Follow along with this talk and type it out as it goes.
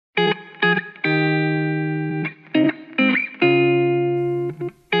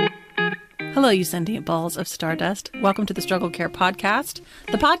Hello, you sentient balls of stardust. Welcome to the Struggle Care Podcast,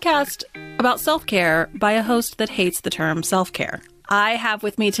 the podcast about self-care by a host that hates the term self-care. I have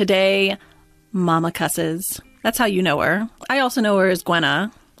with me today MommaCusses. That's how you know her. I also know her as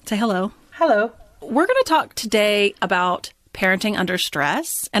Gwenna. Say hello. Hello. We're going to talk today about parenting under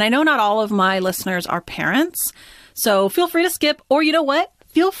stress. And I know not all of my listeners are parents, so feel free to skip, or you know what?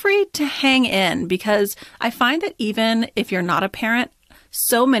 Feel free to hang in, because I find that even if you're not a parent,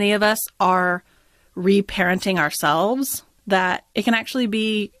 so many of us are reparenting ourselves that it can actually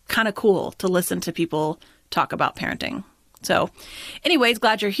be kind of cool to listen to people talk about parenting. So anyways,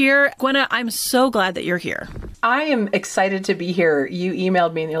 glad you're here. Gwenna, I'm so glad that you're here. I am excited to be here. You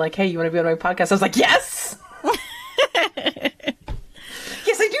emailed me and you're like, hey, you want to be on my podcast? I was like, yes!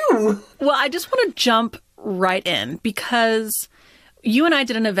 Yes, I do! Well, I just want to jump right in because you and I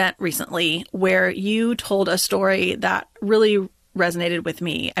did an event recently where you told a story that really resonated with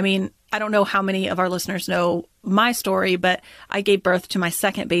me. I mean, I don't know how many of our listeners know my story, but I gave birth to my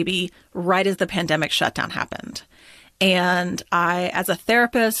second baby right as the pandemic shutdown happened. And I, as a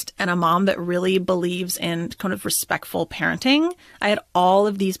therapist and a mom that really believes in kind of respectful parenting, I had all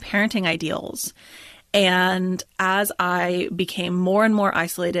of these parenting ideals. And as I became more and more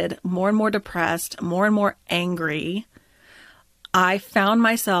isolated, more and more depressed, more and more angry, I found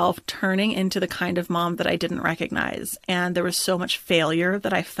myself turning into the kind of mom that I didn't recognize. And there was so much failure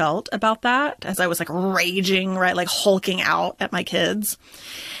that I felt about that as I was like raging, right? Like hulking out at my kids.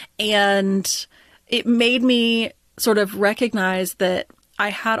 And it made me sort of recognize that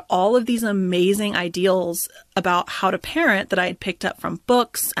I had all of these amazing ideals about how to parent that I had picked up from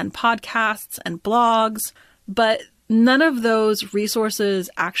books and podcasts and blogs, but none of those resources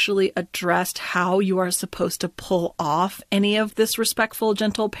actually addressed how you are supposed to pull off any of this respectful,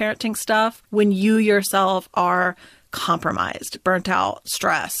 gentle parenting stuff when you yourself are compromised, burnt out,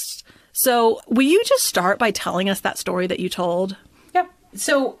 stressed. So will you just start by telling us that story that you told?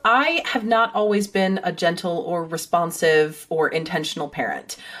 So I have not always been a gentle or responsive or intentional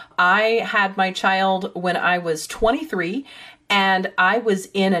parent. I had my child when I was 23 and I was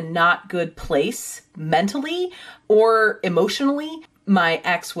in a not good place mentally or emotionally. My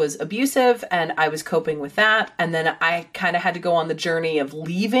ex was abusive and I was coping with that. And then I kind of had to go on the journey of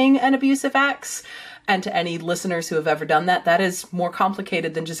leaving an abusive ex. And to any listeners who have ever done that, that is more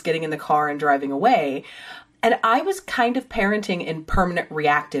complicated than just getting in the car and driving away. And I was kind of parenting in permanent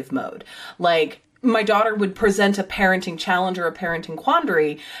reactive mode. Like, my daughter would present a parenting challenge or a parenting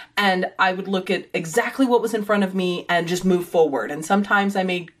quandary, and I would look at exactly what was in front of me and just move forward. And sometimes I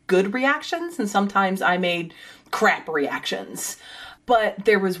made good reactions, and sometimes I made crap reactions. But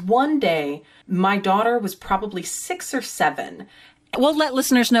there was one day, my daughter was probably 6 or 7. We'll let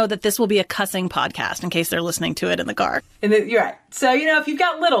listeners know that this will be a cussing podcast in case they're listening to it in the car. And you're right. So, if you've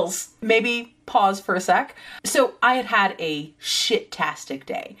got littles, maybe pause for a sec. So I had a shit-tastic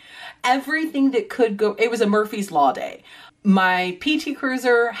day. Everything that could go, it was a Murphy's Law day. My PT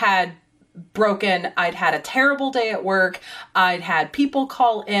Cruiser had broken. I'd had a terrible day at work. I'd had people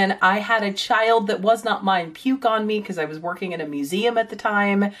call in. I had a child that was not mine puke on me because I was working in a museum at the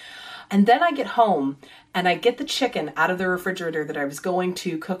time. And then I get home and I get the chicken out of the refrigerator that I was going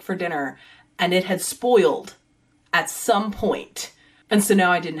to cook for dinner, and it had spoiled at some point. And so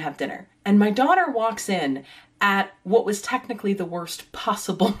now I didn't have dinner. And my daughter walks in at what was technically the worst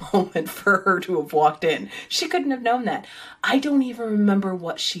possible moment for her to have walked in. She couldn't have known that. I don't even remember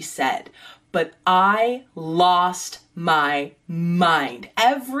what she said, but I lost my mind.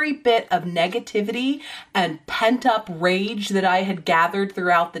 Every bit of negativity and pent-up rage that I had gathered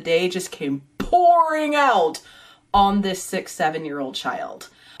throughout the day just came pouring out on this 6, 7-year-old child.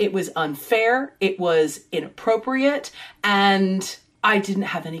 It was unfair, it was inappropriate, and I didn't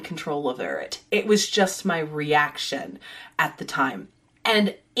have any control over it. It was just my reaction at the time.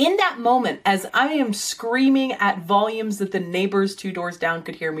 And in that moment, as I am screaming at volumes that the neighbors 2 doors down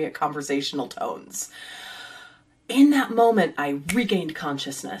could hear me at conversational tones, in that moment, I regained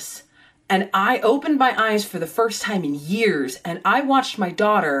consciousness. And I opened my eyes for the first time in years, and I watched my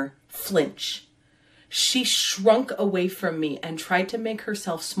daughter flinch. She shrunk away from me and tried to make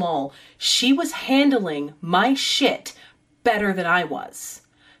herself small. She was handling my shit better than I was.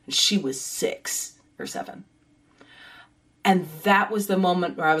 She was 6 or 7. And that was the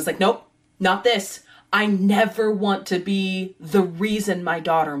moment where I was like, nope, not this. I never want to be the reason my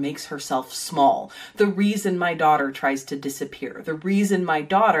daughter makes herself small, the reason my daughter tries to disappear, the reason my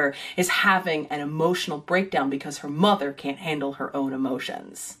daughter is having an emotional breakdown because her mother can't handle her own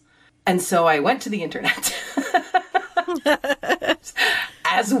emotions. And so I went to the internet,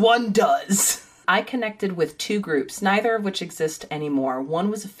 as one does. I connected with two groups, neither of which exist anymore. One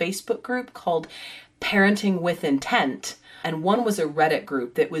was a Facebook group called Parenting with Intent, and one was a Reddit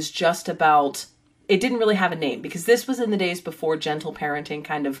group that was just about, it didn't really have a name because this was in the days before gentle parenting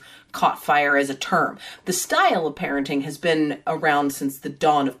kind of caught fire as a term. The style of parenting has been around since the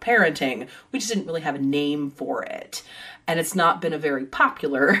dawn of parenting. We just didn't really have a name for it. And it's not been a very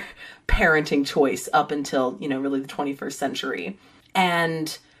popular parenting choice up until, really the 21st century.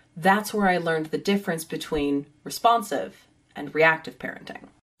 And that's where I learned the difference between responsive and reactive parenting.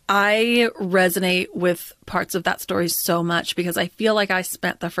 I resonate with parts of that story so much because I feel like I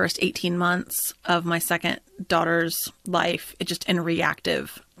spent the first 18 months of my second daughter's life just in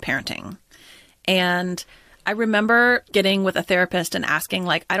reactive parenting. And I remember getting with a therapist and asking,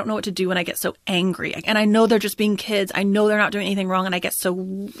 I don't know what to do when I get so angry. And I know they're just being kids. I know they're not doing anything wrong. And I get so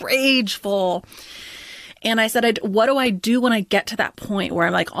rageful. And I said, what do I do when I get to that point where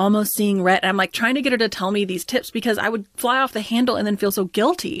I'm almost seeing red? And I'm trying to get her to tell me these tips because I would fly off the handle and then feel so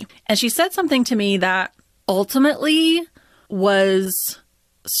guilty. And she said something to me that ultimately was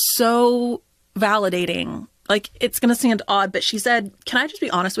so validating. It's going to sound odd, but she said, can I just be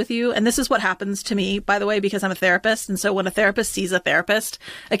honest with you? And this is what happens to me, by the way, because I'm a therapist. And so when a therapist sees a therapist,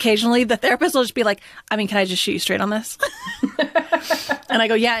 occasionally the therapist will just be like, can I just shoot you straight on this? And I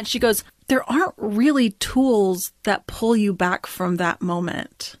go, yeah. And she goes, there aren't really tools that pull you back from that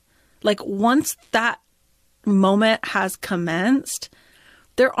moment. Once that moment has commenced,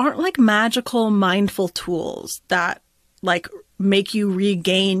 there aren't magical mindful tools that make you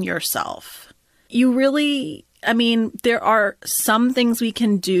regain yourself. You really, there are some things we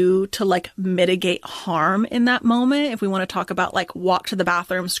can do to mitigate harm in that moment. If we want to talk about walk to the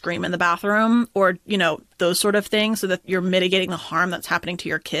bathroom, scream in the bathroom, or, those sort of things so that you're mitigating the harm that's happening to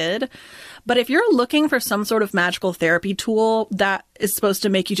your kid. But if you're looking for some sort of magical therapy tool that is supposed to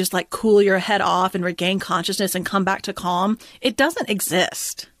make you just cool your head off and regain consciousness and come back to calm, it doesn't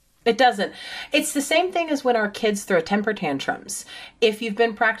exist. It doesn't. It's the same thing as when our kids throw temper tantrums. If you've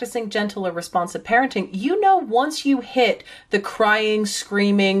been practicing gentle or responsive parenting, once you hit the crying,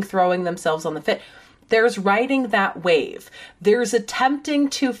 screaming, throwing themselves on the fit, there's riding that wave. There's attempting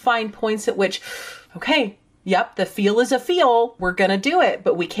to find points at which, okay, yep, the feel is a feel. We're going to do it,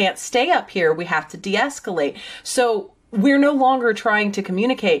 but we can't stay up here. We have to de-escalate. So we're no longer trying to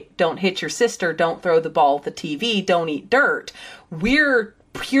communicate, don't hit your sister, don't throw the ball at the TV, don't eat dirt. We're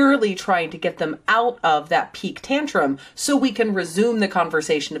purely trying to get them out of that peak tantrum so we can resume the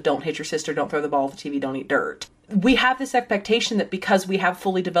conversation of don't hit your sister, don't throw the ball at the TV, don't eat dirt. We have this expectation that because we have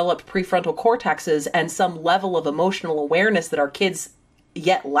fully developed prefrontal cortexes and some level of emotional awareness that our kids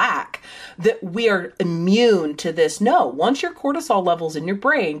yet lack, that we are immune to this. No, once your cortisol levels in your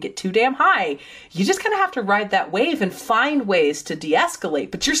brain get too damn high, you just kind of have to ride that wave and find ways to de-escalate,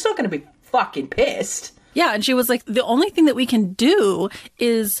 but you're still going to be fucking pissed. Yeah. And she was like, the only thing that we can do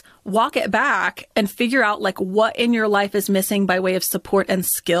is walk it back and figure out what in your life is missing by way of support and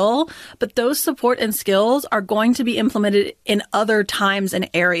skill. But those support and skills are going to be implemented in other times and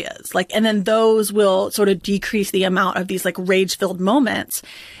areas. And then those will sort of decrease the amount of these rage-filled moments.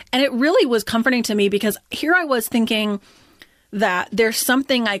 And it really was comforting to me because here I was thinking that there's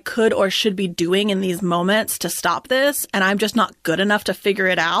something I could or should be doing in these moments to stop this. And I'm just not good enough to figure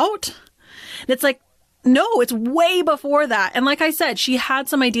it out. And it's no, it's way before that. And like I said, she had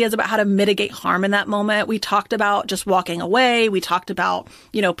some ideas about how to mitigate harm in that moment. We talked about just walking away. We talked about,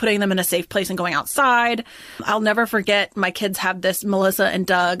 putting them in a safe place and going outside. I'll never forget my kids have this Melissa and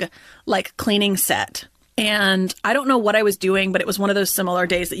Doug cleaning set. And I don't know what I was doing, but it was one of those similar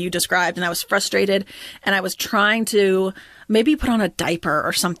days that you described. And I was frustrated and I was trying to maybe put on a diaper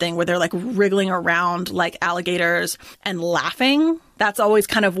or something where they're wriggling around like alligators and laughing. That's always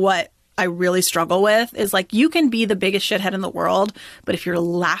kind of what I really struggle with is you can be the biggest shithead in the world, but if you're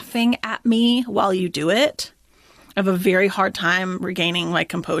laughing at me while you do it, I have a very hard time regaining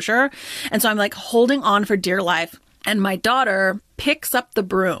composure. And so I'm holding on for dear life. And my daughter picks up the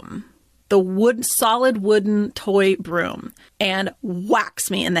broom, the solid wooden toy broom, and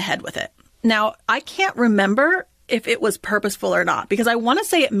whacks me in the head with it. Now, I can't remember if it was purposeful or not, because I want to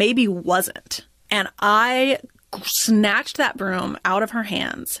say it maybe wasn't. And I snatched that broom out of her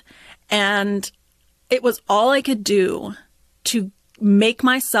hands. And it was all I could do to make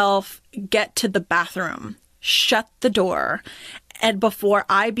myself get to the bathroom, shut the door, and before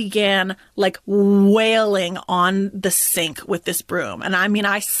I began wailing on the sink with this broom. And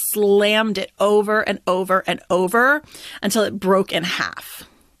I slammed it over and over and over until it broke in half.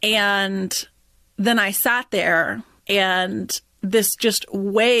 And then I sat there and this just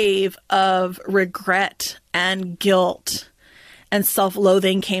wave of regret and guilt and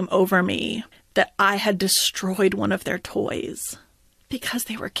self-loathing came over me that I had destroyed one of their toys because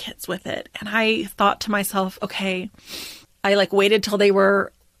they were kids with it. And I thought to myself, okay, I waited till they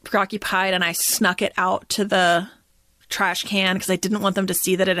were preoccupied and I snuck it out to the trash can because I didn't want them to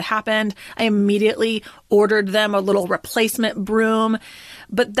see that it had happened. I immediately ordered them a little replacement broom.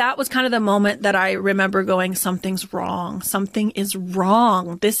 But that was kind of the moment that I remember going, something's wrong. Something is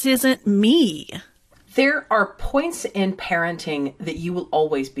wrong. This isn't me. There are points in parenting that you will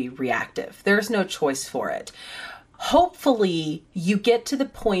always be reactive. There's no choice for it. Hopefully, you get to the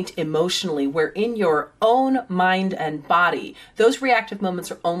point emotionally where in your own mind and body, those reactive moments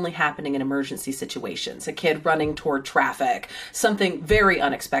are only happening in emergency situations. A kid running toward traffic, something very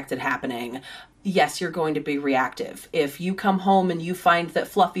unexpected happening. Yes, you're going to be reactive. If you come home and you find that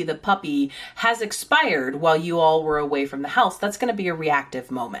Fluffy the puppy has expired while you all were away from the house, that's going to be a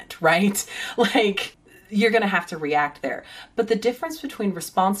reactive moment, right? You're going to have to react there. But the difference between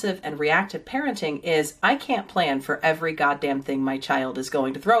responsive and reactive parenting is I can't plan for every goddamn thing my child is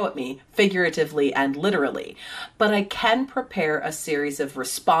going to throw at me, figuratively and literally. But I can prepare a series of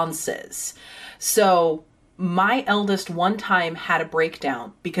responses. So my eldest one time had a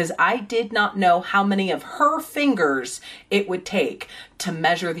breakdown because I did not know how many of her fingers it would take to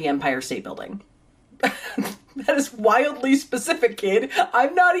measure the Empire State Building. That is wildly specific, kid.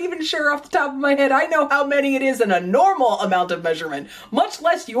 I'm not even sure off the top of my head. I know how many it is in a normal amount of measurement, much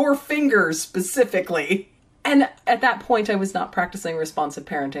less your fingers specifically. And at that point, I was not practicing responsive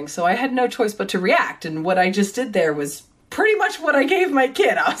parenting, so I had no choice but to react. And what I just did there was pretty much what I gave my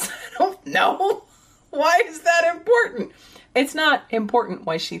kid. I don't know. Why is that important? It's not important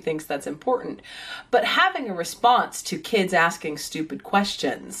why she thinks that's important. But having a response to kids asking stupid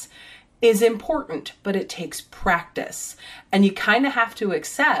questions is important, but it takes practice. And you kind of have to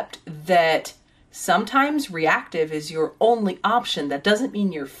accept that sometimes reactive is your only option. That doesn't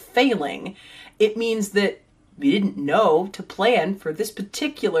mean you're failing. It means that you didn't know to plan for this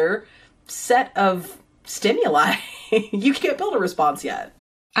particular set of stimuli. You can't build a response yet.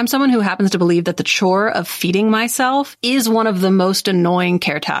 I'm someone who happens to believe that the chore of feeding myself is one of the most annoying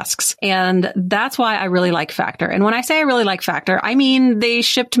care tasks. And that's why I really like Factor. And when I say I really like Factor, I mean they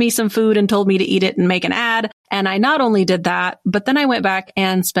shipped me some food and told me to eat it and make an ad. And I not only did that, but then I went back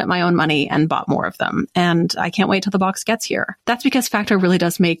and spent my own money and bought more of them. And I can't wait till the box gets here. That's because Factor really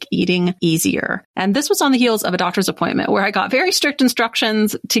does make eating easier. And this was on the heels of a doctor's appointment where I got very strict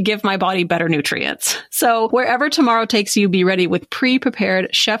instructions to give my body better nutrients. So wherever tomorrow takes you, be ready with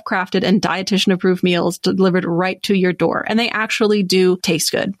pre-prepared, chef-crafted, and dietitian-approved meals delivered right to your door. And they actually do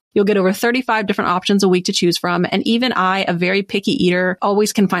taste good. You'll get over 35 different options a week to choose from. And even I, a very picky eater,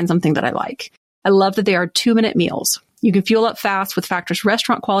 always can find something that I like. I love that they are 2-minute meals. You can fuel up fast with Factor's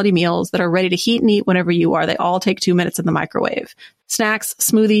restaurant quality meals that are ready to heat and eat whenever you are. They all take 2 minutes in the microwave. Snacks,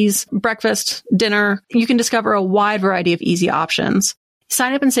 smoothies, breakfast, dinner. You can discover a wide variety of easy options.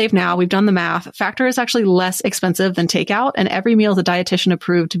 Sign up and save now. We've done the math. Factor is actually less expensive than takeout, and every meal is a dietitian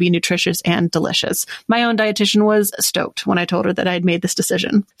approved to be nutritious and delicious. My own dietitian was stoked when I told her that I had made this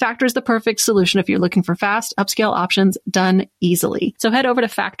decision. Factor is the perfect solution if you're looking for fast, upscale options done easily. So head over to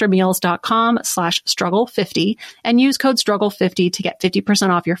factormeals.com/struggle50 and use code struggle50 to get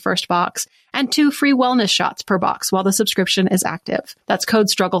 50% off your first box and 2 free wellness shots per box while the subscription is active. That's code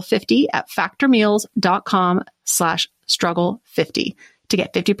struggle50 at factormeals.com/struggle50. to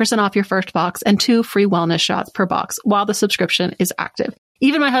get 50% off your first box and 2 free wellness shots per box while the subscription is active.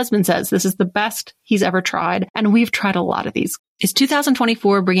 Even my husband says this is the best he's ever tried, and we've tried a lot of these. Is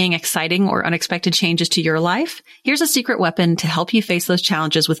 2024 bringing exciting or unexpected changes to your life? Here's a secret weapon to help you face those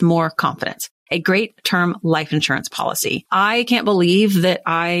challenges with more confidence. A great term life insurance policy. I can't believe that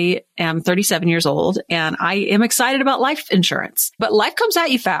I am 37 years old and I am excited about life insurance, but life comes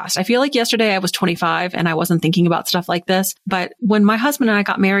at you fast. I feel like yesterday I was 25 and I wasn't thinking about stuff like this. But when my husband and I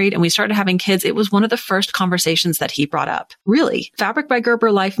got married and we started having kids, it was one of the first conversations that he brought up. Really, Fabric by Gerber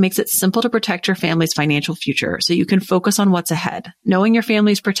Life makes it simple to protect your family's financial future so you can focus on what's ahead, knowing your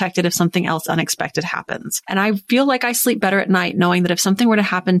family's protected if something else unexpected happens. And I feel like I sleep better at night knowing that if something were to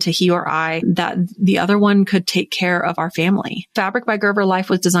happen to he or I, that the other one could take care of our family. Fabric by Gerber Life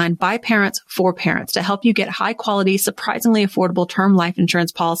was designed by parents for parents to help you get high quality, surprisingly affordable term life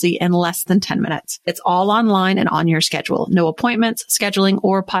insurance policy in less than 10 minutes. It's all online and on your schedule. No appointments, scheduling,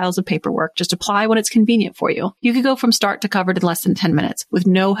 or piles of paperwork. Just apply when it's convenient for you. You could go from start to covered in less than 10 minutes with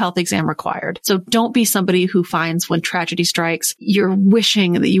no health exam required. So don't be somebody who finds when tragedy strikes, you're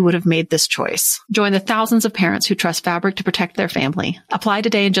wishing that you would have made this choice. Join the thousands of parents who trust Fabric to protect their family. Apply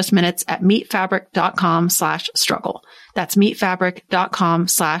today in just minutes at meetfabric.com/struggle. That's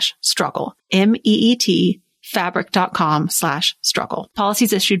meetfabric.com/struggle. MEET fabric.com/struggle.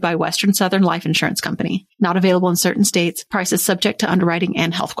 Policies issued by Western Southern Life Insurance Company. Not available in certain states. Prices subject to underwriting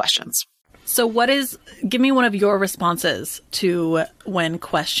and health questions. So give me one of your responses to when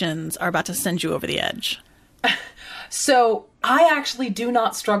questions are about to send you over the edge. So I actually do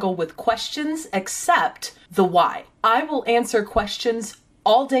not struggle with questions except the why. I will answer questions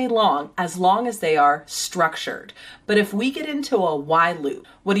all day long as they are structured. But if we get into a why loop,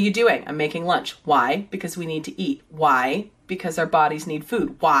 what are you doing? I'm making lunch. Why? Because we need to eat. Why? Because our bodies need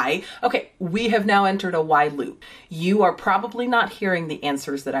food. Why? Okay, we have now entered a why loop. You are probably not hearing the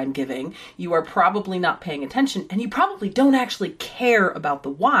answers that I'm giving. You are probably not paying attention, and you probably don't actually care about the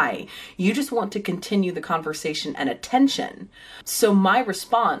why. You just want to continue the conversation and attention. So my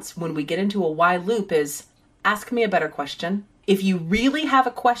response when we get into a why loop is, ask me a better question. If you really have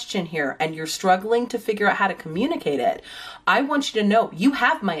a question here and you're struggling to figure out how to communicate it, I want you to know you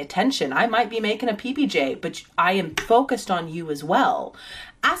have my attention. I might be making a PBJ, but I am focused on you as well.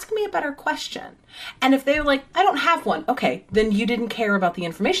 Ask me a better question. And if they're like, I don't have one, okay, then you didn't care about the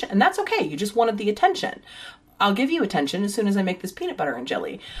information, and that's okay. You just wanted the attention. I'll give you attention as soon as I make this peanut butter and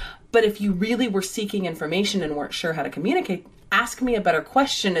jelly. But if you really were seeking information and weren't sure how to communicate, ask me a better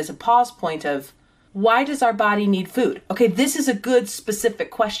question as a pause point of, why does our body need food? Okay, this is a good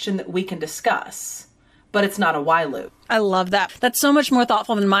specific question that we can discuss, but it's not a why loop. I love that. That's so much more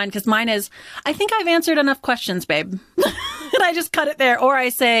thoughtful than mine, because mine is, I think I've answered enough questions, babe. And I just cut it there. Or I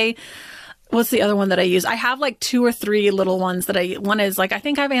say, what's the other one that I use? I have like 2 or 3 little ones one is like, I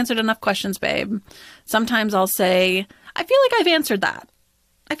think I've answered enough questions, babe. Sometimes I'll say, I feel like I've answered that.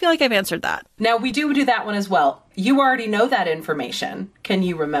 I feel like I've answered that. Now we do that one as well. You already know that information. Can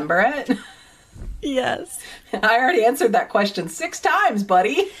you remember it? Yes. I already answered that question 6 times,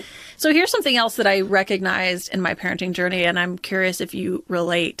 buddy. So here's something else that I recognized in my parenting journey, and I'm curious if you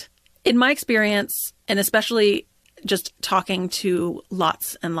relate. In my experience, and especially just talking to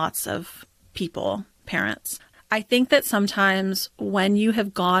lots and lots of people, parents, I think that sometimes when you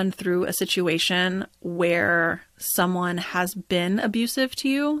have gone through a situation where someone has been abusive to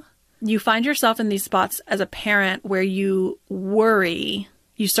you, you find yourself in these spots as a parent where you worry.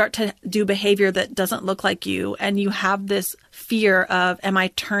 You start to do behavior that doesn't look like you, and you have this fear of, am I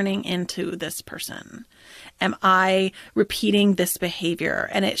turning into this person? Am I repeating this behavior?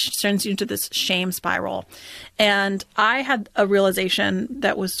 And it turns you into this shame spiral. And I had a realization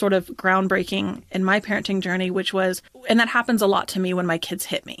that was sort of groundbreaking in my parenting journey, which was, and that happens a lot to me when my kids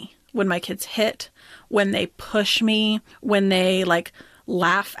hit me. When my kids hit, when they push me, when they like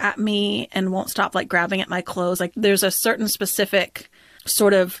laugh at me and won't stop like grabbing at my clothes. Like there's a certain specific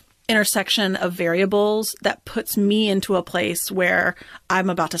sort of intersection of variables that puts me into a place where I'm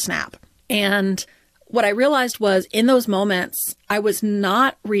about to snap. And what I realized was in those moments, I was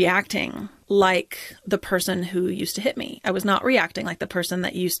not reacting like the person who used to hit me. I was not reacting like the person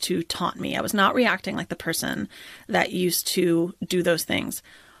that used to taunt me. I was not reacting like the person that used to do those things.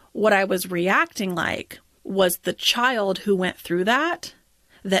 What I was reacting like was the child who went through that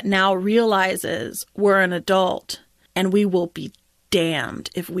now realizes we're an adult and we will be damned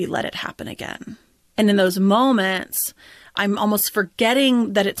if we let it happen again. And in those moments, I'm almost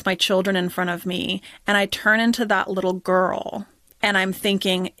forgetting that it's my children in front of me. And I turn into that little girl and I'm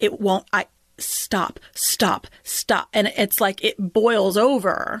thinking, stop. And it's like, it boils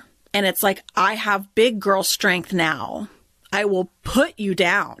over and it's like, I have big girl strength now. I will put you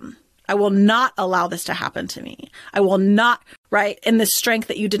down. I will not allow this to happen to me. I will not, right? And the strength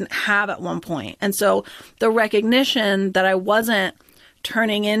that you didn't have at one point. And so the recognition that I wasn't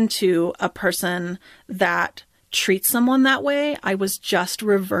turning into a person that treats someone that way, I was just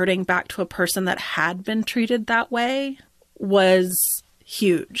reverting back to a person that had been treated that way, was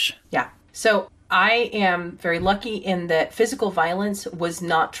huge. Yeah. So I am very lucky in that physical violence was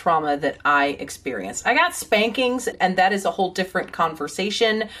not trauma that I experienced. I got spankings, and that is a whole different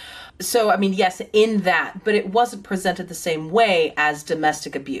conversation. So, I mean, yes, in that, but it wasn't presented the same way as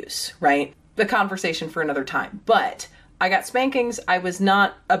domestic abuse, right? The conversation for another time. But I got spankings. I was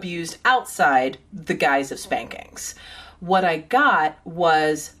not abused outside the guise of spankings. What I got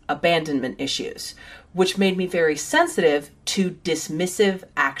was abandonment issues, which made me very sensitive to dismissive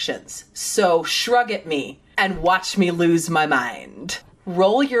actions. So shrug at me and watch me lose my mind.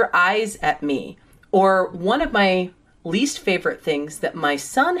 Roll your eyes at me. Or one of my least favorite things that my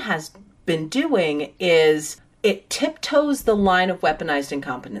son has been doing is it tiptoes the line of weaponized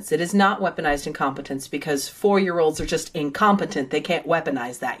incompetence. It is not weaponized incompetence because 4-year-olds are just incompetent. They can't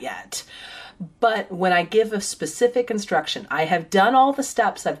weaponize that yet. But when I give a specific instruction, I have done all the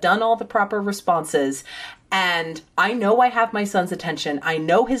steps, I've done all the proper responses, and I know I have my son's attention. I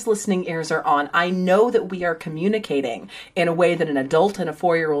know his listening ears are on. I know that we are communicating in a way that an adult and a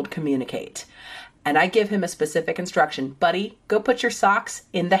 4-year-old communicate. And I give him a specific instruction. Buddy, go put your socks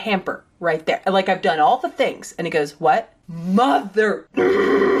in the hamper right there. Like, I've done all the things. And he goes, what? Mother.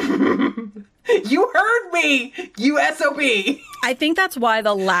 You heard me, you SOB. I think that's why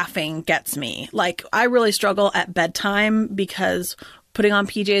the laughing gets me. Like, I really struggle at bedtime because putting on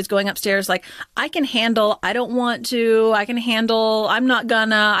PJs, going upstairs, like, I can handle, I don't want to, I can handle, I'm not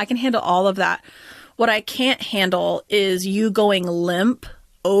gonna, I can handle all of that. What I can't handle is you going limp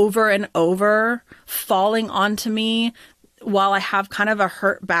over and over, falling onto me while I have kind of a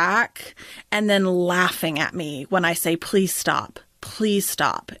hurt back, and then laughing at me when I say, please stop,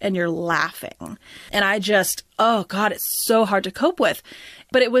 and you're laughing. And I just, oh God, it's so hard to cope with.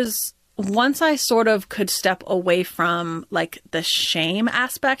 But it was once I sort of could step away from like the shame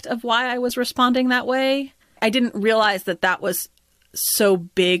aspect of why I was responding that way, I didn't realize that that was so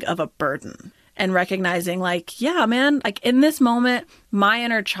big of a burden. And recognizing like, yeah, man, like in this moment, my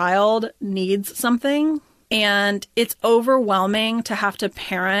inner child needs something. And it's overwhelming to have to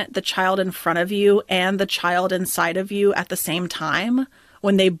parent the child in front of you and the child inside of you at the same time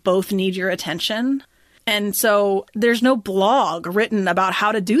when they both need your attention. And so there's no blog written about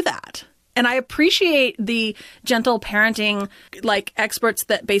how to do that. And I appreciate the gentle parenting, like experts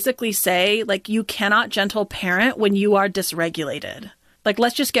that basically say, like, you cannot gentle parent when you are dysregulated. Like,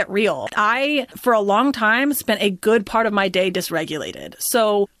 let's just get real. I, for a long time, spent a good part of my day dysregulated.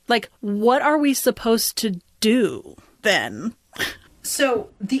 So, like, what are we supposed to do then?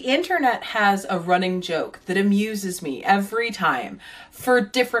 So the internet has a running joke that amuses me every time for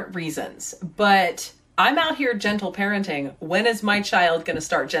different reasons. But I'm out here gentle parenting. When is my child going to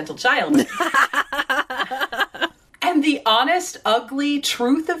start gentle childing? And the honest, ugly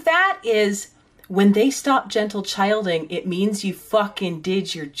truth of that is, when they stop gentle childing, it means you fucking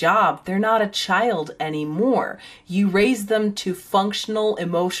did your job. They're not a child anymore. You raise them to functional,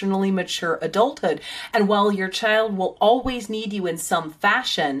 emotionally mature adulthood. And while your child will always need you in some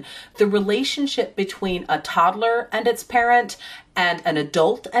fashion, the relationship between a toddler and its parent and an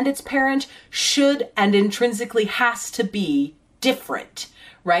adult and its parent should and intrinsically has to be different,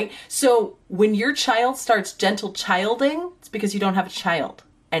 right? So when your child starts gentle childing, it's because you don't have a child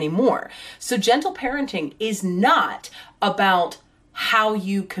anymore. So gentle parenting is not about how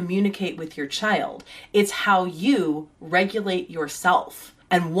you communicate with your child. It's how you regulate yourself.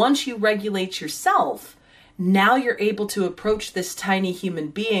 And once you regulate yourself, now you're able to approach this tiny human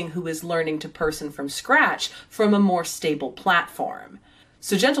being who is learning to person from scratch from a more stable platform.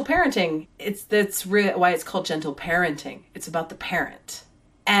 So gentle parenting, that's really why it's called gentle parenting. It's about the parent.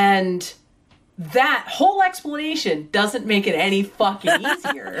 And that whole explanation doesn't make it any fucking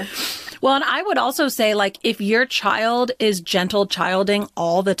easier. Well, and I would also say, like, if your child is gentle childing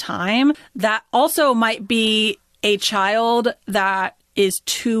all the time, that also might be a child that is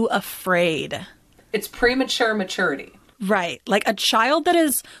too afraid. It's premature maturity. Right. Like a child that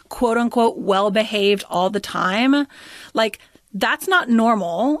is quote unquote well-behaved all the time, like, that's not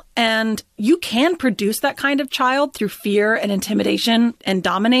normal. And you can produce that kind of child through fear and intimidation and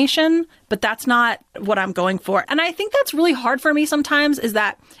domination, but that's not what I'm going for. And I think that's really hard for me sometimes, is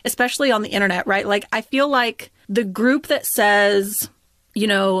that, especially on the internet, right? Like, I feel like the group that says, you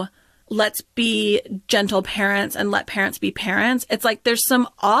know, let's be gentle parents and let parents be parents, it's like there's some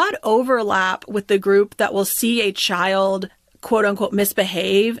odd overlap with the group that will see a child, quote unquote,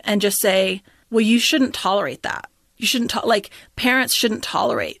 misbehave and just say, well, you shouldn't tolerate that. You shouldn't, like, parents shouldn't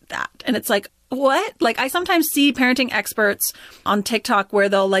tolerate that. And it's like, what? Like, I sometimes see parenting experts on TikTok where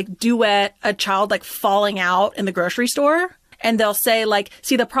they'll, like, duet a child, like, falling out in the grocery store. And they'll say, like,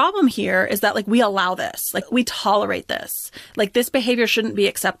 see, the problem here is that, like, we allow this. Like, we tolerate this. Like, this behavior shouldn't be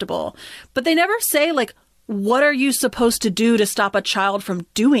acceptable. But they never say, like, what are you supposed to do to stop a child from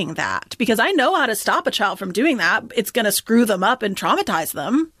doing that? Because I know how to stop a child from doing that. It's going to screw them up and traumatize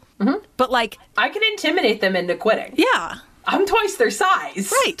them. Mm-hmm. But, like, I can intimidate them into quitting. Yeah. I'm twice their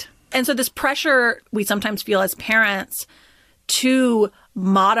size. Right. And so this pressure we sometimes feel as parents to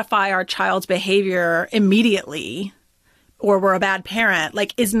modify our child's behavior immediately, or we're a bad parent,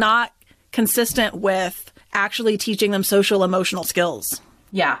 like, is not consistent with actually teaching them social emotional skills.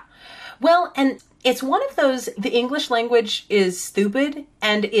 Yeah. Well, and it's one of those, the English language is stupid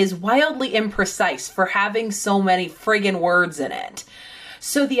and is wildly imprecise for having so many friggin' words in it.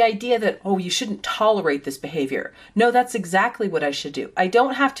 So the idea that, oh, you shouldn't tolerate this behavior. No, that's exactly what I should do. I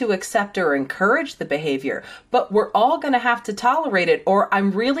don't have to accept or encourage the behavior, but we're all going to have to tolerate it, or I'm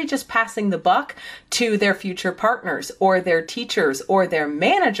really just passing the buck to their future partners or their teachers or their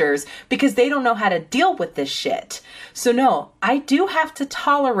managers because they don't know how to deal with this shit. So no, I do have to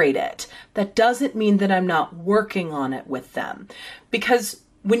tolerate it. That doesn't mean that I'm not working on it with them. Because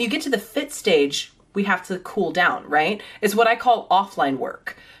when you get to the fit stage, we have to cool down, right? It's what I call offline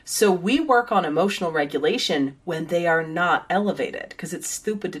work. So we work on emotional regulation when they are not elevated, because it's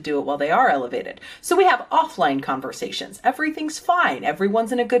stupid to do it while they are elevated. So we have offline conversations. Everything's fine.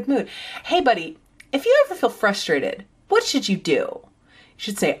 Everyone's in a good mood. Hey, buddy, if you ever feel frustrated, what should you do? You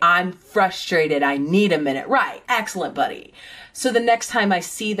should say, I'm frustrated. I need a minute. Right. Excellent, buddy. So the next time I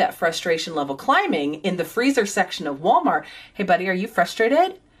see that frustration level climbing in the freezer section of Walmart, hey, buddy, are you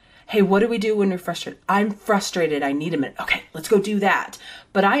frustrated? Hey, what do we do when we're frustrated? I'm frustrated. I need a minute. Okay, let's go do that.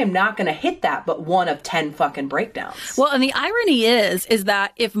 But I am not going to hit that but one of 10 fucking breakdowns. Well, and the irony is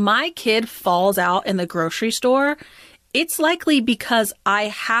that if my kid falls out in the grocery store, it's likely because I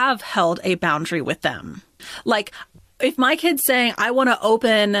have held a boundary with them. Like, if my kid's saying, I want to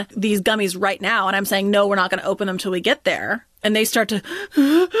open these gummies right now, and I'm saying, no, we're not going to open them till we get there, and they start to,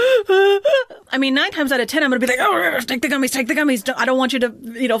 I mean, 9 times out of 10, I'm going to be like, oh, take the gummies. I don't want you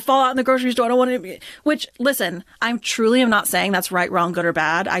to, fall out in the grocery store. I don't want to, which, listen, I'm truly am not saying that's right, wrong, good or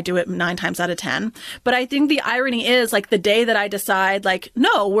bad. I do it 9 times out of 10. But I think the irony is, like, the day that I decide, like,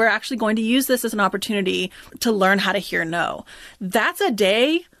 no, we're actually going to use this as an opportunity to learn how to hear no. That's a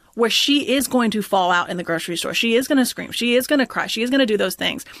day where she is going to fall out in the grocery store. She is going to scream. She is going to cry. She is going to do those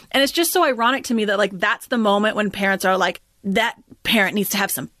things. And it's just so ironic to me that, like, that's the moment when parents are like, that parent needs to have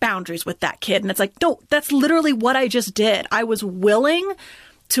some boundaries with that kid. And it's like, no, that's literally what I just did. I was willing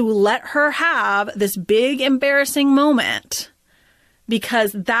to let her have this big embarrassing moment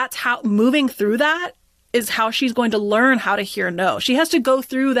because that's how moving through that is how she's going to learn how to hear no. She has to go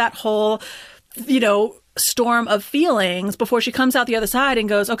through that whole, storm of feelings before she comes out the other side and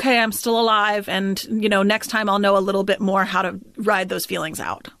goes, okay, I'm still alive. And, next time I'll know a little bit more how to ride those feelings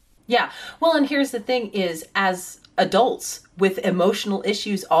out. Yeah. Well, and here's the thing is, as adults with emotional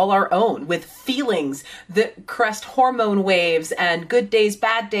issues all our own, with feelings that crest hormone waves and good days,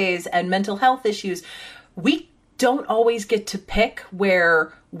 bad days, and mental health issues, we don't always get to pick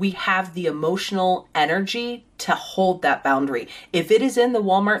where we have the emotional energy to hold that boundary. If it is in the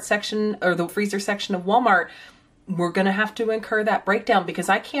Walmart section or the freezer section of Walmart, we're going to have to incur that breakdown, because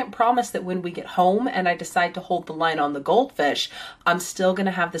I can't promise that when we get home and I decide to hold the line on the goldfish, I'm still going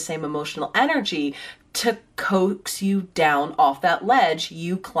to have the same emotional energy to coax you down off that ledge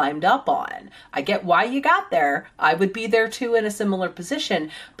you climbed up on. I get why you got there. I would be there too in a similar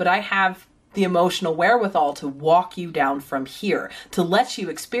position, but I have the emotional wherewithal to walk you down from here, to let you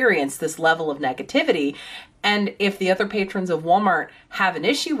experience this level of negativity. And if the other patrons of Walmart have an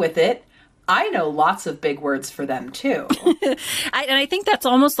issue with it, I know lots of big words for them too. And I think that's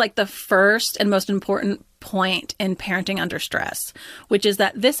almost like the first and most important point in parenting under stress, which is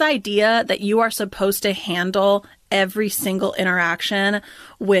that this idea that you are supposed to handle every single interaction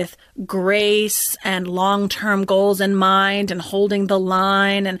with grace and long-term goals in mind and holding the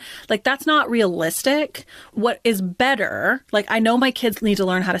line, and like, that's not realistic. What is better, like, I know my kids need to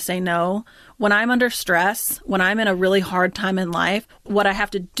learn how to say no. When I'm under stress, when I'm in a really hard time in life, what I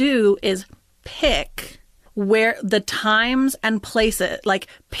have to do is pick where the times and places, like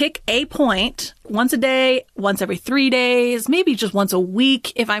pick a point once a day, once every 3 days, maybe just once a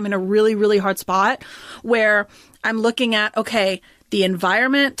week if I'm in a really, really hard spot, where I'm looking at, okay, the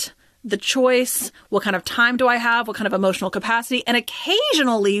environment, the choice, what kind of time do I have, what kind of emotional capacity, and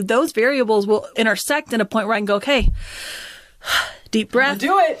occasionally those variables will intersect in a point where I can go, okay, deep breath.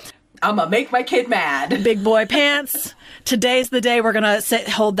 Do it. I'm going to make my kid mad. Big boy pants. Today's the day we're going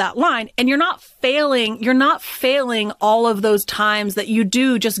to hold that line. And you're not failing all of those times that you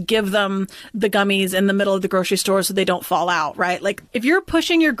do just give them the gummies in the middle of the grocery store so they don't fall out, right? Like, if you're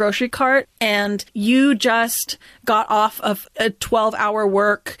pushing your grocery cart and you just got off of a 12-hour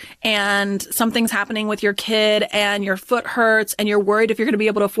work and something's happening with your kid and your foot hurts and you're worried if you're going to be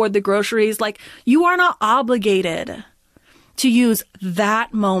able to afford the groceries, like, you are not obligated to use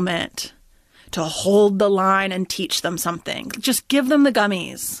that moment to hold the line and teach them something. Just give them the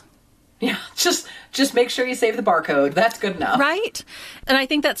gummies. Yeah, just make sure you save the barcode. That's good enough. Right? And I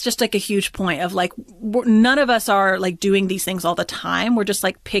think that's just like a huge point of like, none of us are like doing these things all the time. We're just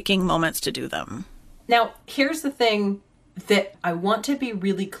like picking moments to do them. Now, here's the thing that I want to be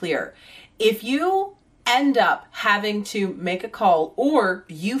really clear. If you end up having to make a call, or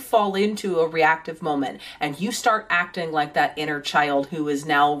you fall into a reactive moment and you start acting like that inner child who is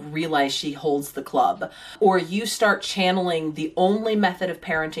now realized she holds the club, or you start channeling the only method of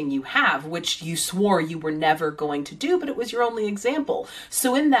parenting you have, which you swore you were never going to do, but it was your only example.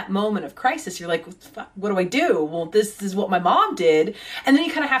 So in that moment of crisis, you're like, what do I do? Well, this is what my mom did. And then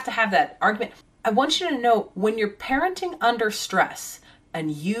you kind of have to have that argument. I want you to know, when you're parenting under stress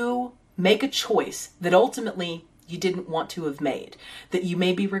and you make a choice that ultimately you didn't want to have made, that you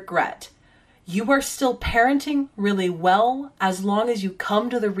maybe regret, you are still parenting really well as long as you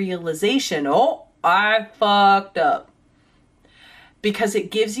come to the realization, oh, I fucked up. Because it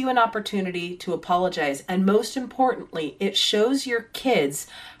gives you an opportunity to apologize. And most importantly, it shows your kids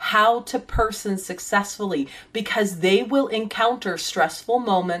how to person successfully, because they will encounter stressful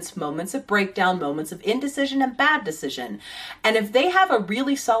moments, moments of breakdown, moments of indecision and bad decision. And if they have a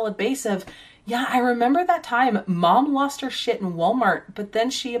really solid base of, yeah, I remember that time mom lost her shit in Walmart, but then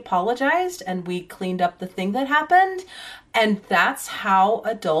she apologized and we cleaned up the thing that happened. And that's how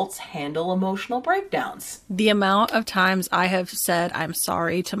adults handle emotional breakdowns. The amount of times I have said I'm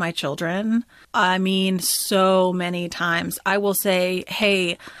sorry to my children, I mean, so many times. I will say,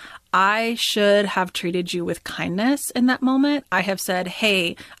 hey, I should have treated you with kindness in that moment. I have said,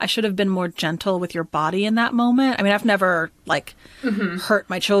 hey, I should have been more gentle with your body in that moment. I mean, I've never hurt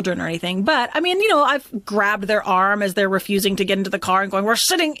my children or anything, but I mean, I've grabbed their arm as they're refusing to get into the car and going, we're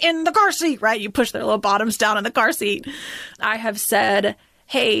sitting in the car seat, right? You push their little bottoms down in the car seat. I have said,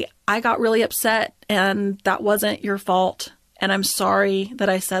 hey, I got really upset and that wasn't your fault. And I'm sorry that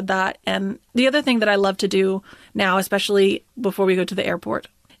I said that. And the other thing that I love to do now, especially before we go to the airport,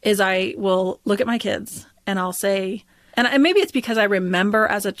 is I will look at my kids and I'll say, and maybe it's because I remember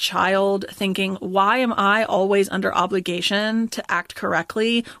as a child thinking, why am I always under obligation to act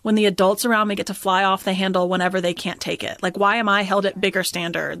correctly when the adults around me get to fly off the handle whenever they can't take it? Like, why am I held at bigger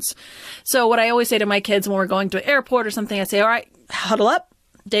standards? So what I always say to my kids when we're going to an airport or something, I say, all right, huddle up,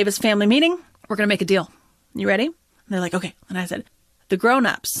 Davis family meeting. We're going to make a deal. You ready? And they're like, okay. And I said, the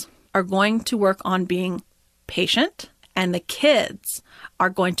grown-ups are going to work on being patient, and the kids are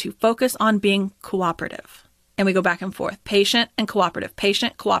going to focus on being cooperative. And we go back and forth, patient and cooperative,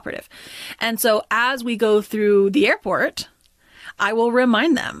 patient, cooperative. And so as we go through the airport, I will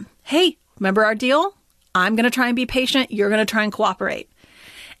remind them, hey, remember our deal? I'm going to try and be patient. You're going to try and cooperate.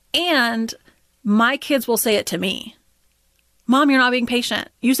 And my kids will say it to me. Mom, you're not being patient.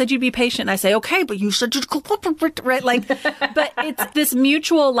 You said you'd be patient. And I say, okay, but you said you'd cooperate, right? But it's this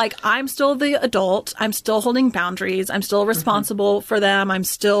mutual, I'm still the adult. I'm still holding boundaries. I'm still responsible for them. I'm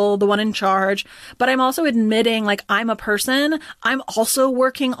still the one in charge. But I'm also admitting, I'm a person. I'm also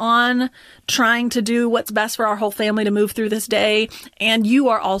working on trying to do what's best for our whole family to move through this day. And you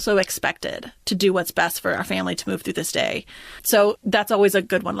are also expected to do what's best for our family to move through this day. So that's always a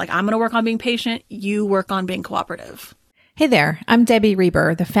good one. I'm going to work on being patient. You work on being cooperative. Hey there, I'm Debbie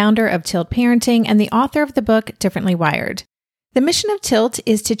Reber, the founder of Tilt Parenting and the author of the book Differently Wired. The mission of Tilt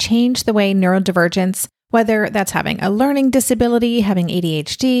is to change the way neurodivergence, whether that's having a learning disability, having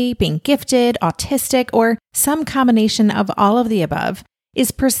ADHD, being gifted, autistic, or some combination of all of the above,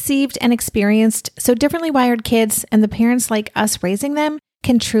 is perceived and experienced so differently wired kids and the parents like us raising them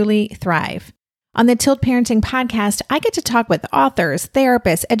can truly thrive. On the Tilt Parenting podcast, I get to talk with authors,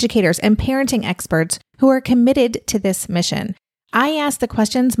 therapists, educators, and parenting experts who are committed to this mission. I ask the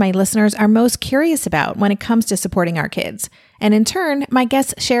questions my listeners are most curious about when it comes to supporting our kids. And in turn, my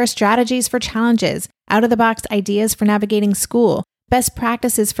guests share strategies for challenges, out-of-the-box ideas for navigating school, best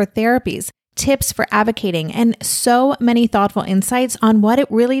practices for therapies, tips for advocating, and so many thoughtful insights on what it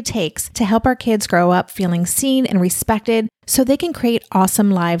really takes to help our kids grow up feeling seen and respected so they can create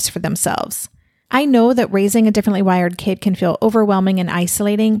awesome lives for themselves. I know that raising a differently wired kid can feel overwhelming and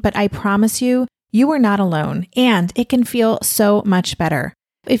isolating, but I promise you, you are not alone, and it can feel so much better.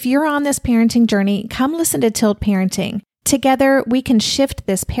 If you're on this parenting journey, come listen to Tilt Parenting. Together, we can shift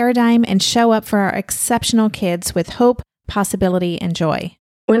this paradigm and show up for our exceptional kids with hope, possibility, and joy.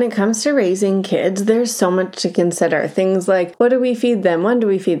 When it comes to raising kids, there's so much to consider. Things like, what do we feed them? When do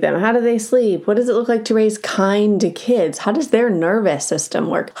we feed them? How do they sleep? What does it look like to raise kind kids? How does their nervous system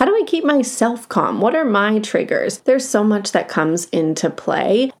work? How do I keep myself calm? What are my triggers? There's so much that comes into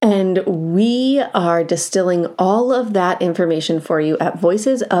play, and we are distilling all of that information for you at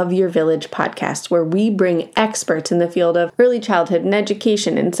Voices of Your Village podcast, where we bring experts in the field of early childhood and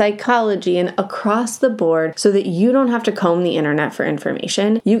education and psychology and across the board so that you don't have to comb the internet for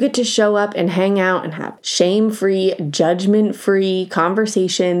information. children, you get to show up and hang out and have shame-free, judgment-free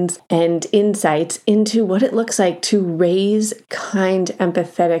conversations and insights into what it looks like to raise kind,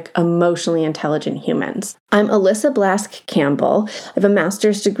 empathetic, emotionally intelligent humans. I'm Alyssa Blask Campbell. I have a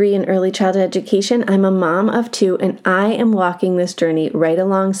master's degree in early childhood education. I'm a mom of 2, and I am walking this journey right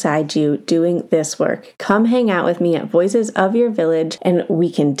alongside you doing this work. Come hang out with me at Voices of Your Village, and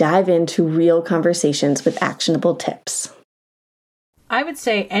we can dive into real conversations with actionable tips. I would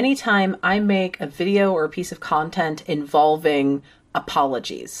say anytime I make a video or a piece of content involving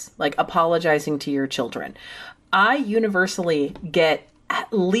apologies, like apologizing to your children, I universally get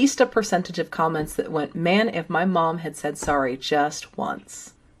at least a percentage of comments that went, man, if my mom had said sorry just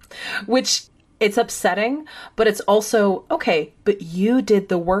once. Which, it's upsetting, but it's also, okay, but you did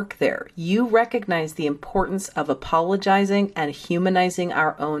the work there. You recognize the importance of apologizing and humanizing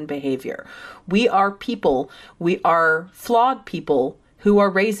our own behavior. We are people. We are flawed people who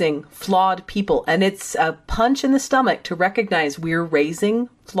are raising flawed people. And it's a punch in the stomach to recognize we're raising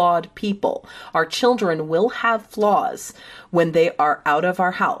flawed people. Our children will have flaws when they are out of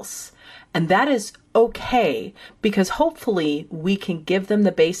our house. And that is okay, because hopefully we can give them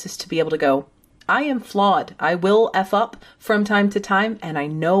the basis to be able to go, I am flawed. I will F up from time to time, and I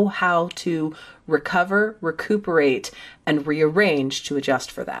know how to recover, recuperate, and rearrange to adjust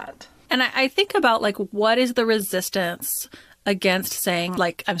for that. And I think about, like, what is the resistance against saying,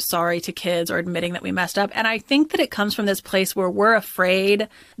 like, I'm sorry to kids or admitting that we messed up. And I think that it comes from this place where we're afraid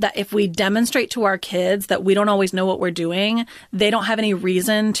that if we demonstrate to our kids that we don't always know what we're doing, they don't have any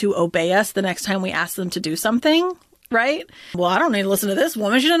reason to obey us the next time we ask them to do something, right? Well, I don't need to listen to this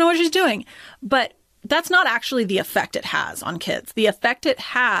woman. She doesn't know what she's doing. But that's not actually the effect it has on kids. The effect it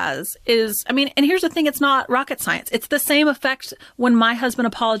has is, I mean, and here's the thing, it's not rocket science. It's the same effect when my husband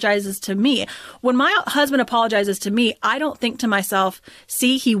apologizes to me. When my husband apologizes to me, I don't think to myself,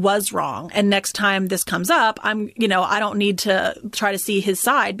 see, he was wrong. And next time this comes up, I don't need to try to see his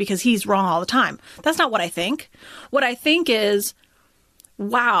side because he's wrong all the time. That's not what I think. What I think is,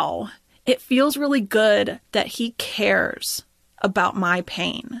 wow, it feels really good that he cares about my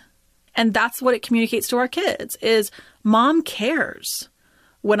pain. And that's what it communicates to our kids is mom cares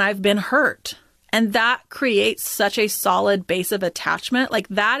when I've been hurt. And that creates such a solid base of attachment. Like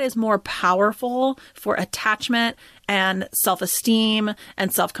that is more powerful for attachment and self-esteem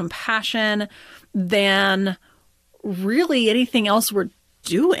and self-compassion than really anything else we're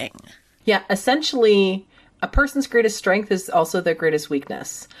doing. Yeah, essentially, a person's greatest strength is also their greatest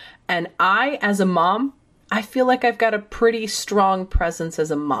weakness. And I, as a mom, I feel like I've got a pretty strong presence as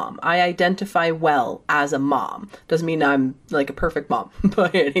a mom. I identify well as a mom. Doesn't mean I'm like a perfect mom by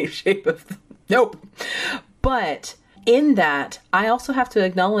any shape of... Nope. But in that, I also have to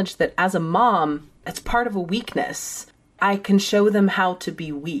acknowledge that as a mom, it's part of a weakness. I can show them how to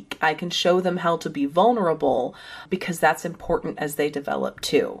be weak. I can show them how to be vulnerable because that's important as they develop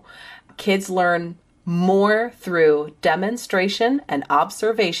too. Kids learn more through demonstration and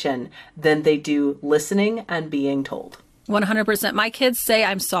observation than they do listening and being told. 100%. My kids say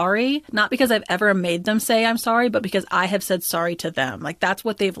I'm sorry, not because I've ever made them say I'm sorry, but because I have said sorry to them. Like that's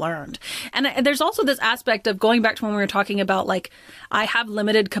what they've learned. And there's also this aspect of going back to when we were talking about, like, I have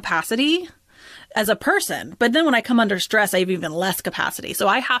limited capacity as a person, but then when I come under stress, I have even less capacity. So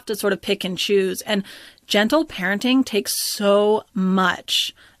I have to sort of pick and choose. And gentle parenting takes so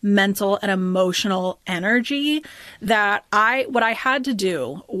much mental and emotional energy that what I had to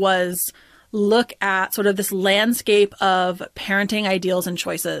do was look at sort of this landscape of parenting ideals and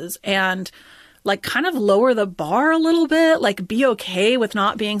choices and like kind of lower the bar a little bit, like be okay with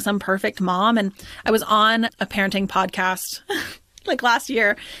not being some perfect mom. And I was on a parenting podcast like last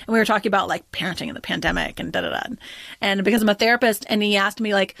year, and we were talking about like parenting in the pandemic and da-da-da. And because I'm a therapist, and he asked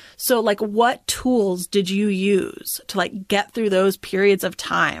me like, so like what tools did you use to like get through those periods of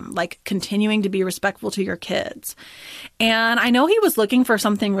time, like continuing to be respectful to your kids? And I know he was looking for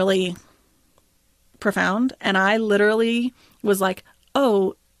something really profound. And I literally was like,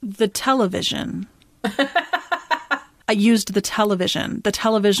 oh, the television. I used the television. The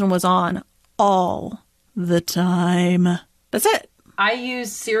television was on all the time. That's it. I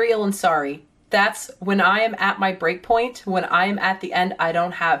use cereal and sorry. That's when I am at my break point, when I am at the end,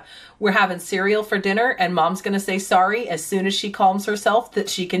 we're having cereal for dinner and mom's going to say sorry as soon as she calms herself that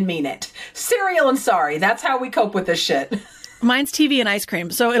she can mean it. Cereal and sorry. That's how we cope with this shit. Mine's TV and ice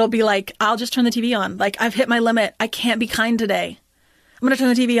cream. So it'll be like, I'll just turn the TV on. Like I've hit my limit. I can't be kind today. I'm going to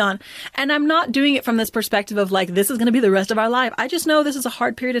turn the TV on. And I'm not doing it from this perspective of like, this is going to be the rest of our life. I just know this is a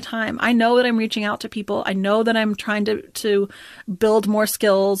hard period of time. I know that I'm reaching out to people. I know that I'm trying to build more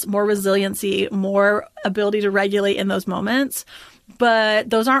skills, more resiliency, more ability to regulate in those moments. but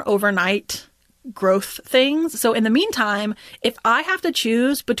those aren't overnight growth things. So in the meantime, if I have to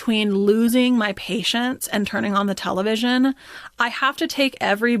choose between losing my patience and turning on the television, I have to take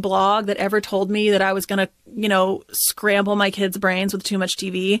every blog that ever told me that I was going to, scramble my kids' brains with too much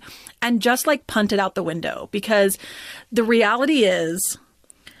TV and just like punt it out the window. Because the reality is,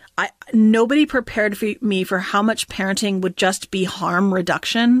 nobody prepared me for how much parenting would just be harm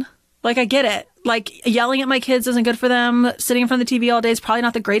reduction. Like, I get it. Like, yelling at my kids isn't good for them. Sitting in front of the TV all day is probably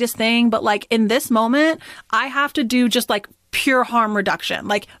not the greatest thing. But like, in this moment, I have to do just like pure harm reduction.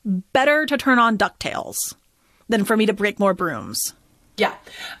 Like, better to turn on DuckTales than for me to break more brooms. Yeah,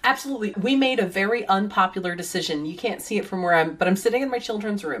 absolutely. We made a very unpopular decision. You can't see it from where but I'm sitting in my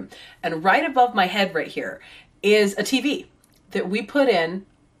children's room, and right above my head right here is a TV that we put in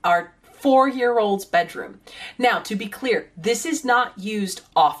our 4-year-old's bedroom. Now, to be clear, this is not used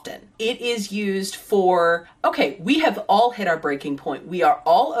often. It is used for, okay, we have all hit our breaking point. We are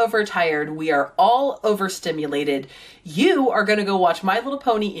all overtired. We are all overstimulated. You are going to go watch My Little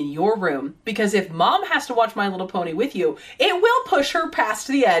Pony in your room, because if mom has to watch My Little Pony with you, it will push her past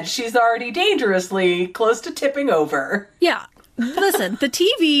the edge. She's already dangerously close to tipping over. Yeah. Listen, the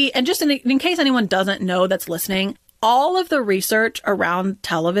TV, and just in case anyone doesn't know that's listening, all of the research around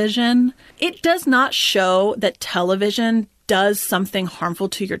television, it does not show that television does something harmful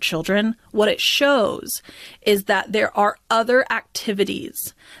to your children. What it shows is that there are other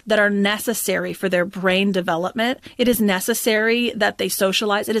activities that are necessary for their brain development. It is necessary that they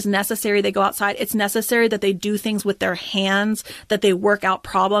socialize. It is necessary they go outside. It's necessary that they do things with their hands, that they work out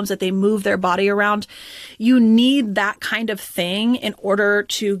problems, that they move their body around. You need that kind of thing in order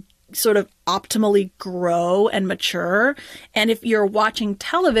to sort of optimally grow and mature. And if you're watching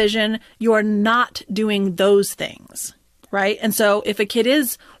television, you're not doing those things, right? And so if a kid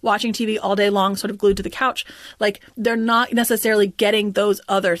is watching TV all day long, sort of glued to the couch, like, they're not necessarily getting those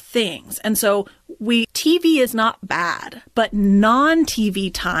other things. And so TV is not bad, but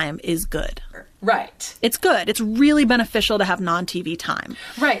non-TV time is good. Right. It's good. It's really beneficial to have non-TV time.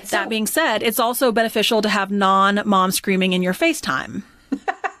 Right. That being said, it's also beneficial to have non-mom screaming in your face time.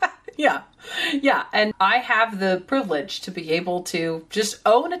 Yeah. Yeah. And I have the privilege to be able to just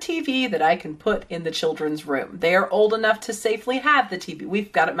own a TV that I can put in the children's room. They are old enough to safely have the TV.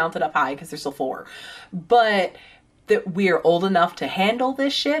 We've got it mounted up high because they're still 4. But that we are old enough to handle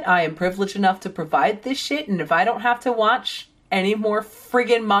this shit. I am privileged enough to provide this shit. And if I don't have to watch any more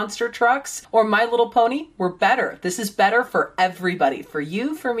friggin' monster trucks or My Little Pony, we're better. This is better for everybody. For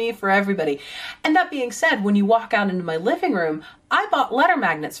you, for me, for everybody. And that being said, when you walk out into my living room, I bought letter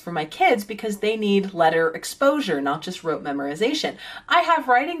magnets for my kids because they need letter exposure, not just rote memorization. I have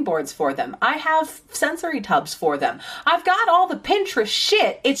writing boards for them. I have sensory tubs for them. I've got all the Pinterest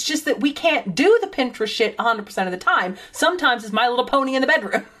shit. It's just that we can't do the Pinterest shit 100% of the time. Sometimes it's My Little Pony in the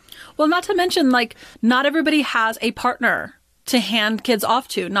bedroom. Well, not to mention, like, not everybody has a partner to hand kids off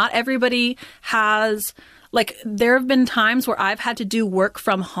to. Not everybody has, like, there have been times where I've had to do work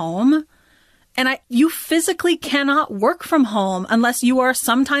from home, and you physically cannot work from home unless you are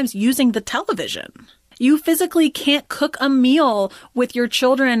sometimes using the television. You physically can't cook a meal with your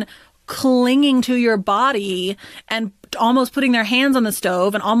children clinging to your body and almost putting their hands on the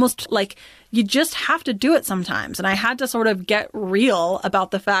stove, and almost like, you just have to do it sometimes. And I had to sort of get real about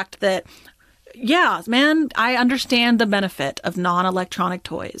the fact that, yeah, man, I understand the benefit of non-electronic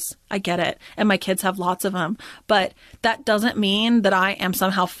toys. I get it. And my kids have lots of them. But that doesn't mean that I am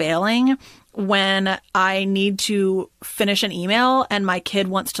somehow failing when I need to finish an email and my kid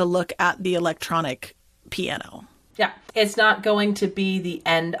wants to look at the electronic piano. Yeah, it's not going to be the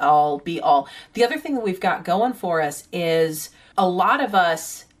end all be all. The other thing that we've got going for us is a lot of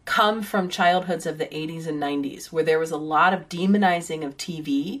us come from childhoods of the 80s and 90s where there was a lot of demonizing of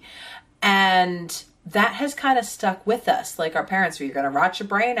TV. And that has kind of stuck with us. Like our parents, where you're going to rot your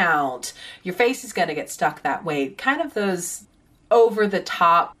brain out. Your face is going to get stuck that way. Kind of those over the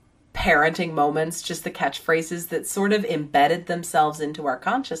top parenting moments, just the catchphrases that sort of embedded themselves into our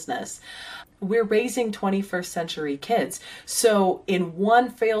consciousness. We're raising 21st century kids. So in one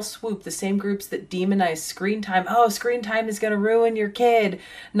fell swoop, the same groups that demonize screen time, oh, screen time is going to ruin your kid.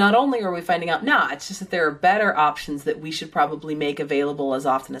 Not only are we finding out, it's just that there are better options that we should probably make available as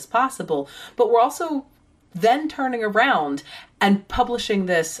often as possible. But we're also then turning around and publishing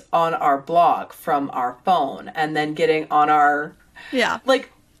this on our blog from our phone and then getting on our,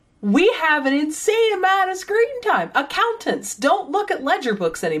 we have an insane amount of screen time. Accountants don't look at ledger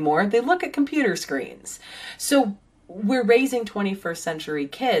books anymore. They look at computer screens. So we're raising 21st century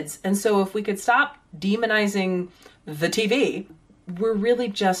kids. And so if we could stop demonizing the TV, we're really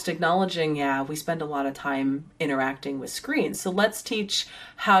just acknowledging, yeah, we spend a lot of time interacting with screens. So let's teach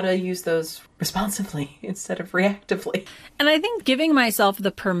how to use those responsively instead of reactively. And I think giving myself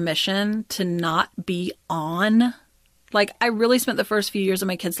the permission to not be on. Like, I really spent the first few years of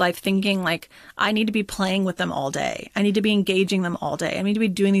my kid's life thinking, like, I need to be playing with them all day. I need to be engaging them all day. I need to be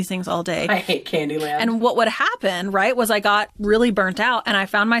doing these things all day. I hate Candyland. And what would happen, right, was I got really burnt out and I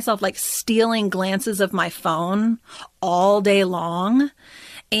found myself, like, stealing glances of my phone all day long.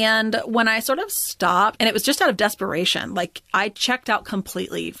 And when I sort of stopped, and it was just out of desperation, like, I checked out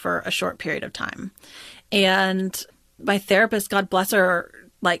completely for a short period of time. And my therapist, God bless her,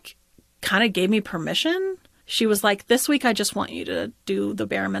 like, kind of gave me permission. She was like, this week, I just want you to do the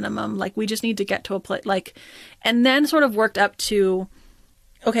bare minimum. Like, we just need to get to a place, like, and then sort of worked up to,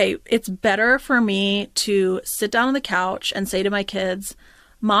 okay, it's better for me to sit down on the couch and say to my kids,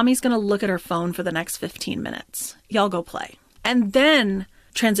 Mommy's going to look at her phone for the next 15 minutes. Y'all go play. And then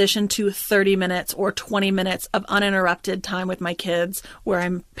transition to 30 minutes or 20 minutes of uninterrupted time with my kids where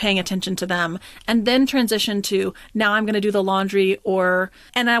I'm paying attention to them, and then transition to now I'm going to do the laundry,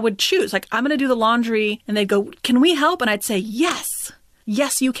 and I would choose, like, I'm going to do the laundry, and they'd go, can we help? And I'd say, yes,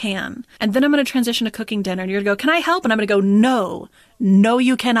 you can. And then I'm going to transition to cooking dinner, and you're going to go, can I help? And I'm going to go, no,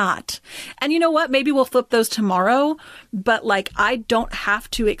 you cannot. And you know what? Maybe we'll flip those tomorrow, but like, I don't have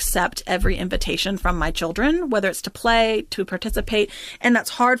to accept every invitation from my children, whether it's to play, to participate. And that's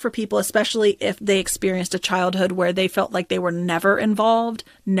hard for people, especially if they experienced a childhood where they felt like they were never involved,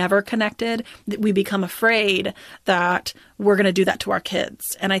 never connected. We become afraid that we're going to do that to our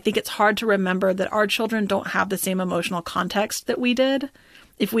kids. And I think it's hard to remember that our children don't have the same emotional context that we did.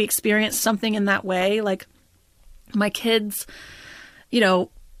 If we experience something in that way, like my kids, you know,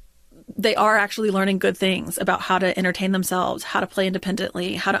 they are actually learning good things about how to entertain themselves, how to play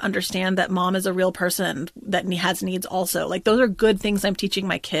independently, how to understand that mom is a real person that has needs also. Like, those are good things I'm teaching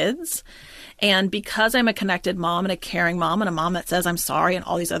my kids. And because I'm a connected mom and a caring mom and a mom that says I'm sorry and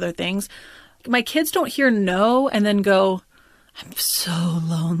all these other things, my kids don't hear no and then go, I'm so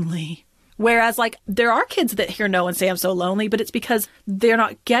lonely. Whereas, like, there are kids that hear no and say, I'm so lonely, but it's because they're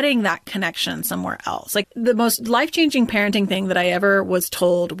not getting that connection somewhere else. Like, the most life-changing parenting thing that I ever was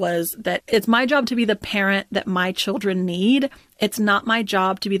told was that it's my job to be the parent that my children need. It's not my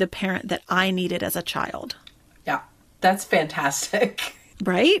job to be the parent that I needed as a child. Yeah, that's fantastic.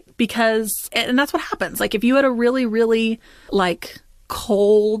 Right? Because, and that's what happens. Like, if you had a really, really, like,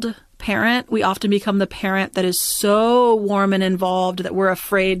 cold parent, we often become the parent that is so warm and involved that we're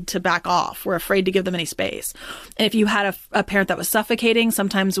afraid to back off. We're afraid to give them any space. And if you had a parent that was suffocating,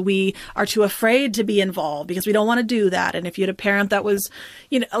 sometimes we are too afraid to be involved because we don't want to do that. And if you had a parent that was,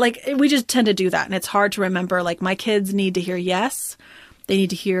 you know, like, we just tend to do that. And it's hard to remember, like, my kids need to hear yes. They need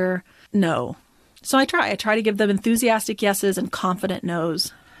to hear no. So I try to give them enthusiastic yeses and confident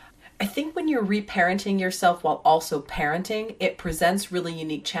nos. I think when you're reparenting yourself while also parenting, it presents really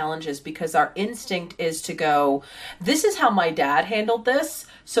unique challenges because our instinct is to go, this is how my dad handled this.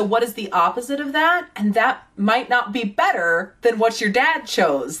 So what is the opposite of that? And that might not be better than what your dad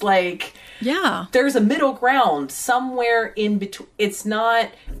chose. Like, yeah, there's a middle ground somewhere in between. It's not,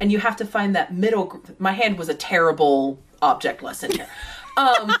 and you have to find that middle. My hand was a terrible object lesson here.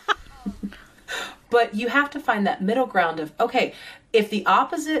 But you have to find that middle ground of, okay, if the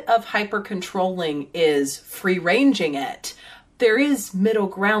opposite of hyper-controlling is free-ranging it, there is middle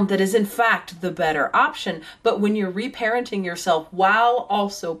ground that is in fact the better option. But when you're reparenting yourself while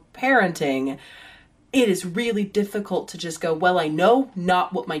also parenting, it is really difficult to just go, well, I know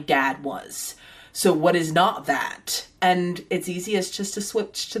not what my dad was. So what is not that? And it's easiest just to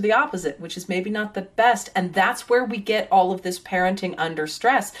switch to the opposite, which is maybe not the best. And that's where we get all of this parenting under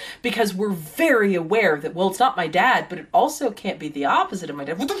stress, because we're very aware that, well, it's not my dad, but it also can't be the opposite of my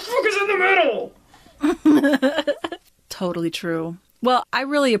dad. What the fuck is in the middle? Totally true. Well, I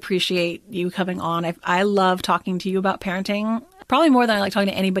really appreciate you coming on. I love talking to you about parenting, probably more than I like talking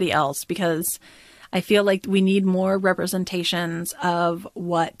to anybody else, because I feel like we need more representations of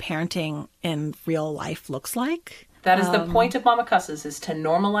what parenting in real life looks like. That is the point of MommaCusses, is to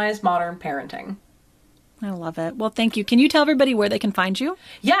normalize modern parenting. I love it. Well, thank you. Can you tell everybody where they can find you?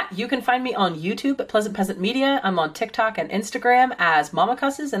 Yeah, you can find me on YouTube at Pleasant Peasant Media. I'm on TikTok and Instagram as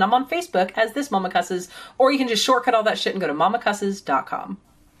MommaCusses, and I'm on Facebook as This MommaCusses. Or you can just shortcut all that shit and go to MommaCusses.com.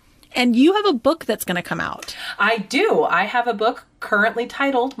 And you have a book that's going to come out. I do. I have a book currently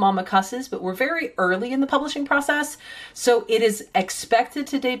titled MommaCusses, but we're very early in the publishing process. So it is expected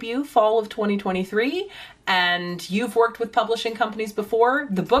to debut fall of 2023. And you've worked with publishing companies before.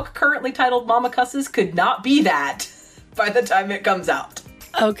 The book currently titled MommaCusses could not be that by the time it comes out.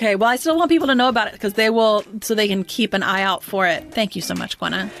 Okay, well, I still want people to know about it because they will, so they can keep an eye out for it. Thank you so much,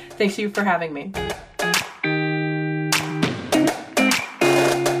 Gwenna. Thanks you for having me.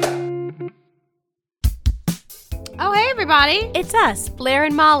 Oh, hey, everybody. It's us, Blair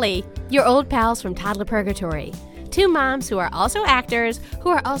and Molly, your old pals from Toddler Purgatory. Two moms who are also actors, who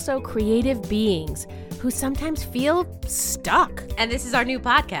are also creative beings, who sometimes feel stuck. And this is our new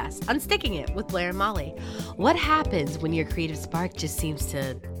podcast, Unsticking It with Blair and Molly. What happens when your creative spark just seems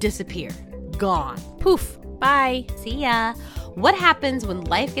to disappear? Gone. Poof. Bye. See ya. What happens when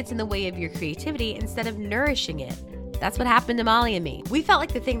life gets in the way of your creativity instead of nourishing it? That's what happened to Molly and me. We felt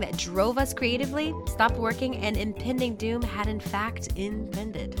like the thing that drove us creatively stopped working and impending doom had in fact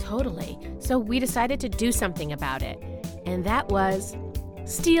impended. Totally. So we decided to do something about it. And that was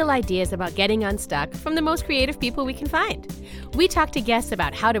steal ideas about getting unstuck from the most creative people we can find. We talk to guests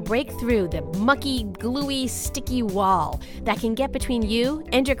about how to break through the mucky, gluey, sticky wall that can get between you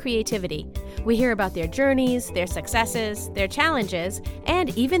and your creativity. We hear about their journeys, their successes, their challenges,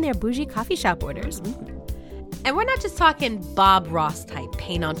 and even their bougie coffee shop orders. And we're not just talking Bob Ross type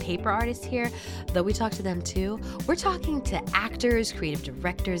paint on paper artists here, though we talk to them too. We're talking to actors, creative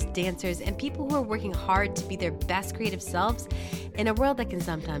directors, dancers, and people who are working hard to be their best creative selves in a world that can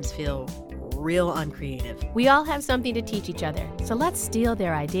sometimes feel real uncreative. We all have something to teach each other, so let's steal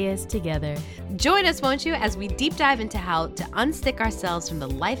their ideas together. Join us, won't you, as we deep dive into how to unstick ourselves from the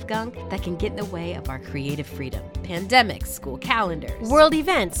life gunk that can get in the way of our creative freedom. Pandemics, school calendars, world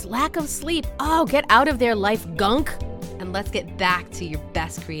events, lack of sleep. Oh, get out of their life gunk. And let's get back to your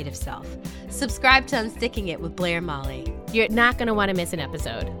best creative self. Subscribe to Unsticking It with Blair and Molly. You're not going to want to miss an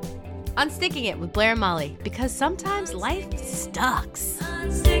episode. Unsticking It with Blair and Molly, because sometimes life sucks.